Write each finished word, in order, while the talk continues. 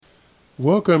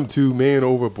Welcome to Man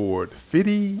Overboard.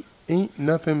 50 ain't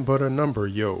nothing but a number,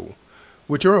 yo.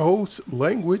 With your host,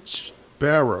 Language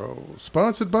Barrow.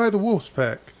 Sponsored by the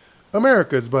Wolfpack,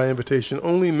 America's by invitation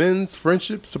only men's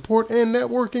friendship, support, and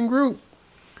networking group.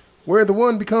 Where the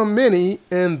one become many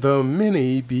and the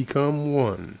many become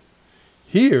one.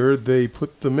 Here they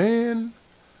put the man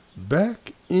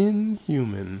back in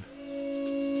human.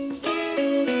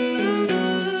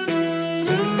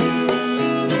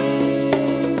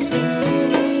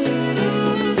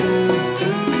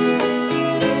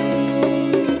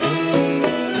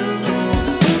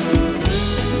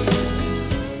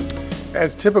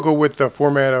 As typical with the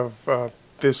format of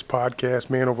this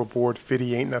podcast, Man Overboard,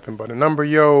 50 ain't nothing but a number,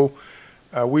 yo.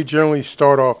 We generally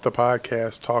start off the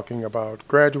podcast talking about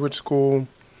graduate school.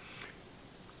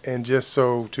 And just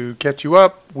so to catch you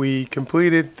up, we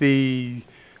completed the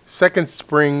second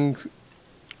spring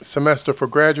semester for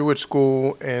graduate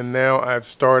school, and now I've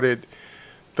started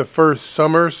the first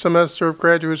summer semester of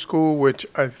graduate school, which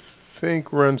I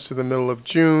think runs to the middle of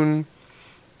June.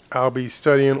 I'll be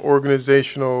studying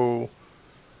organizational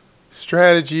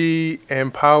strategy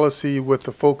and policy with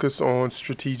a focus on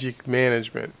strategic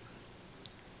management.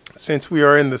 Since we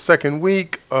are in the second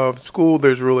week of school,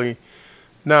 there's really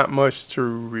not much to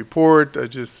report. I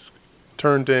just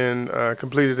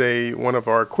completed one of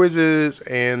our quizzes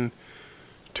and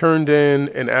turned in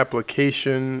an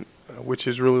application, which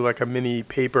is really like a mini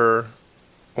paper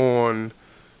on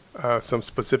some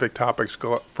specific topics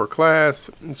for class.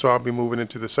 And so I'll be moving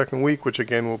into the second week, which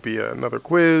again will be another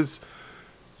quiz.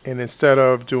 And instead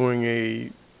of doing a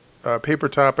paper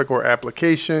topic or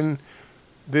application,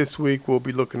 this week we'll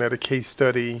be looking at a case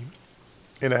study,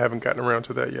 and I haven't gotten around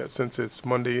to that yet since it's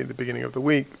Monday at the beginning of the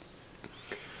week.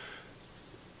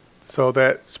 So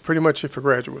that's pretty much it for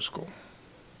graduate school.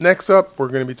 Next up, we're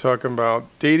going to be talking about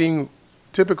dating.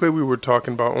 Typically, we were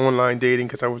talking about online dating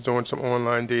because I was doing some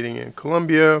online dating in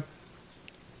Colombia.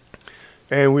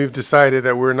 And we've decided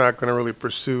that we're not going to really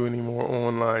pursue any more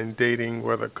online dating,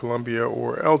 whether Colombia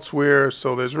or elsewhere.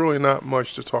 So there's really not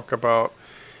much to talk about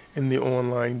in the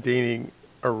online dating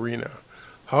arena.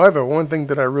 However, one thing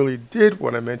that I really did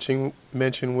want to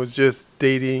mention was just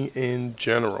dating in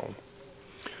general.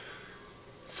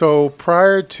 So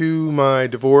prior to my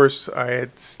divorce, I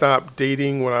had stopped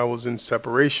dating when I was in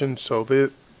separation. So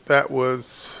that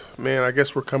was, man, I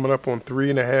guess we're coming up on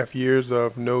 3.5 years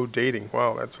of no dating.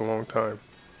 Wow, that's a long time.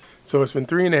 So it's been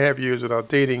 3.5 years without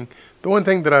dating. The one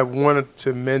thing that I wanted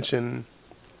to mention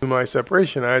in my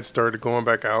separation, I had started going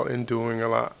back out and doing a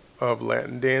lot of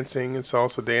Latin dancing and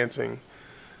salsa dancing.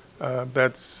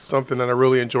 That's something that I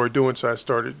really enjoy doing. So I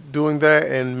started doing that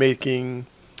and meeting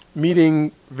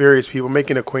various people,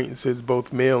 making acquaintances,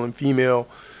 both male and female.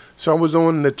 So I was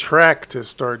on the track to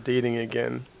start dating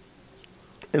again.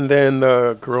 And then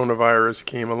the coronavirus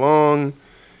came along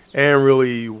and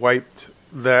really wiped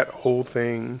that whole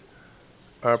thing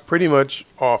pretty much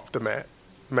off the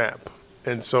map.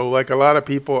 And so like a lot of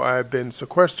people, I've been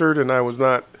sequestered, and I was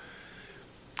not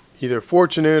either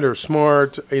fortunate or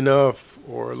smart enough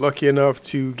or lucky enough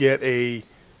to get a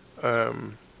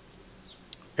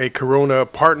corona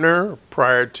partner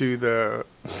prior to the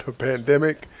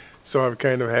pandemic. So I've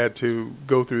kind of had to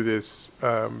go through this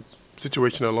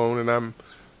situation alone, and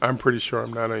I'm pretty sure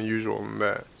I'm not unusual in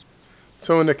that.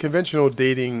 So in the conventional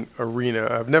dating arena,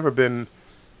 I've never been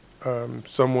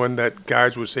someone that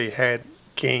guys would say had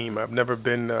game. I've never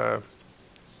been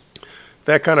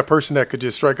that kind of person that could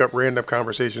just strike up random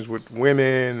conversations with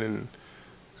women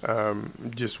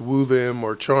and just woo them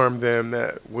or charm them.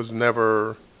 That was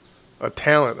never a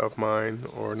talent of mine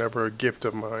or never a gift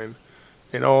of mine.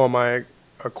 And all my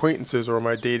acquaintances or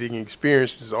my dating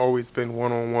experience has always been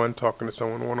one-on-one, talking to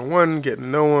someone one-on-one, getting to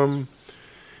know them,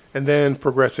 and then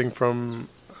progressing from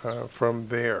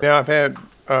there. Now, I've had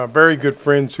very good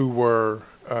friends who were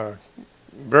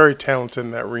very talented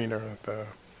in that arena.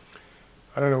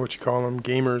 I don't know what you call them,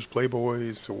 gamers,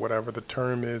 playboys, or whatever the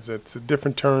term is. It's a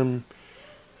different term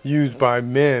used by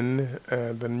men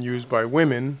than used by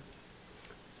women.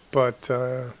 But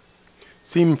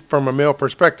seen from a male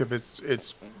perspective,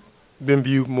 it's been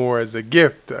viewed more as a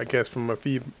gift. I guess from a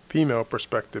female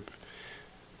perspective,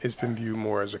 it's been viewed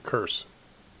more as a curse.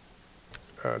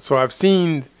 So I've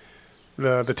seen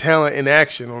the talent in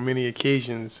action on many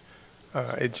occasions.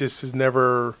 It was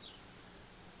never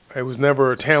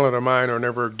a talent of mine or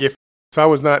never a gift. So I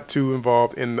was not too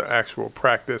involved in the actual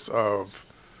practice of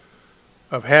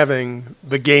having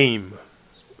the game,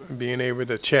 being able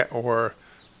to chat, or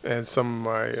as some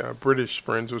of my British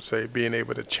friends would say, being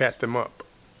able to chat them up.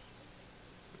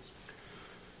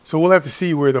 So we'll have to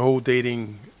see where the whole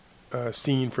dating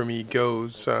scene for me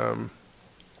goes.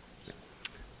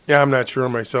 Yeah, I'm not sure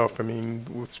myself. I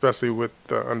mean, especially with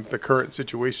the current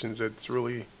situations, it's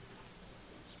really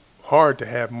hard to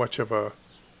have much of a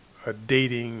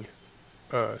dating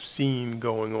scene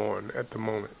going on at the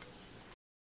moment.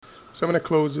 So I'm going to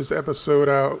close this episode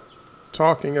out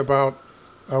talking about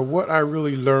what I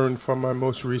really learned from my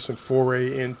most recent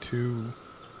foray into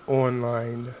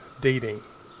online dating.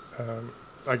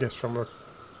 I guess from an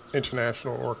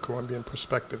international or Colombian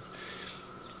perspective.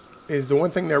 Is the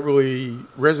one thing that really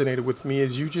resonated with me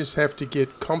is you just have to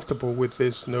get comfortable with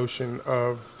this notion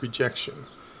of rejection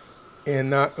and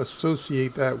not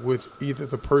associate that with either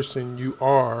the person you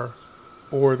are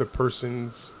or the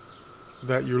persons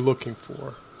that you're looking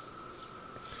for.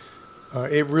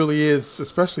 It really is,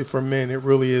 especially for men, it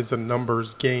really is a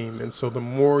numbers game. And so the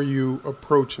more you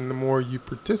approach and the more you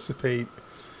participate,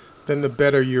 then the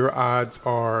better your odds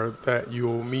are that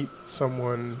you'll meet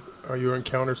someone or you'll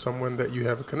encounter someone that you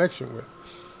have a connection with.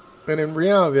 And in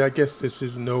reality, I guess this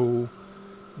is no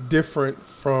different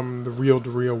from the real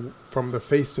to real, from the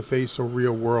face to face or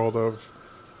real world of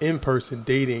in person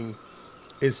dating.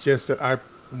 It's just that I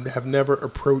have never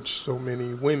approached so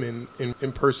many women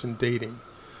in person dating.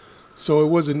 So it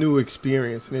was a new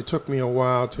experience, and it took me a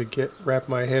while to wrap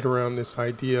my head around this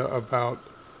idea about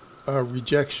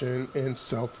rejection and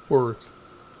self-worth,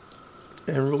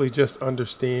 and really just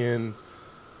understand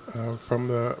from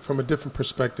a different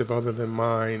perspective other than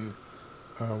mine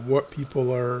what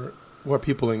people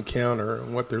encounter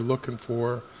and what they're looking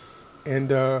for,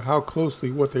 and how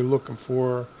closely what they're looking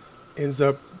for ends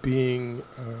up being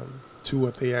to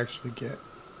what they actually get.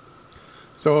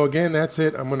 So again, that's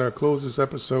it. I'm going to close this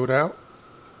episode out,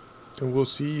 and we'll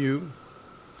see you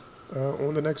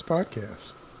on the next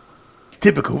podcast. It's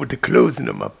typical with the closing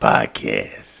of my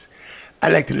podcast. I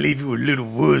like to leave you with little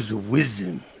words of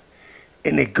wisdom,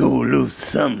 and they go a little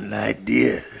something like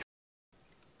this.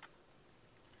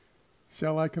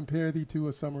 Shall I compare thee to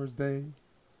a summer's day?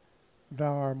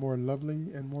 Thou art more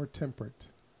lovely and more temperate.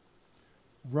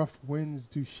 Rough winds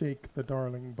do shake the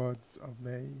darling buds of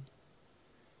May,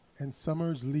 and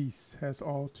summer's lease has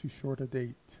all too short a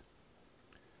date.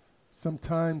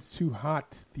 Sometimes too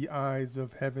hot the eyes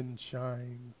of heaven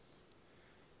shines,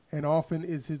 and often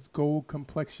is his gold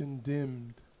complexion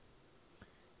dimmed,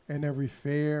 and every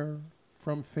fair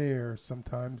from fair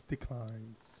sometimes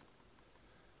declines,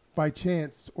 by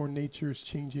chance or nature's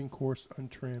changing course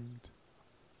untrimmed.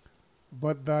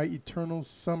 But thy eternal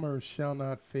summer shall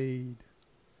not fade,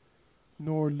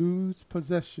 nor lose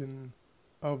possession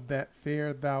of that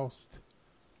fair thou'st,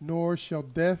 nor shall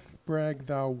death brag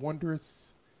thou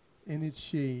wondrous in its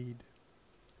shade,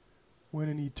 when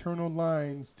in eternal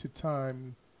lines to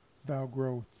time thou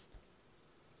grow'st.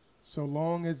 So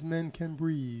long as men can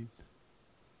breathe,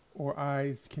 or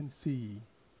eyes can see,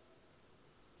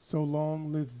 so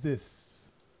long lives this,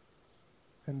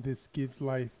 and this gives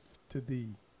life to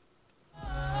thee.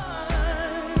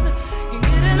 You're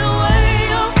getting away.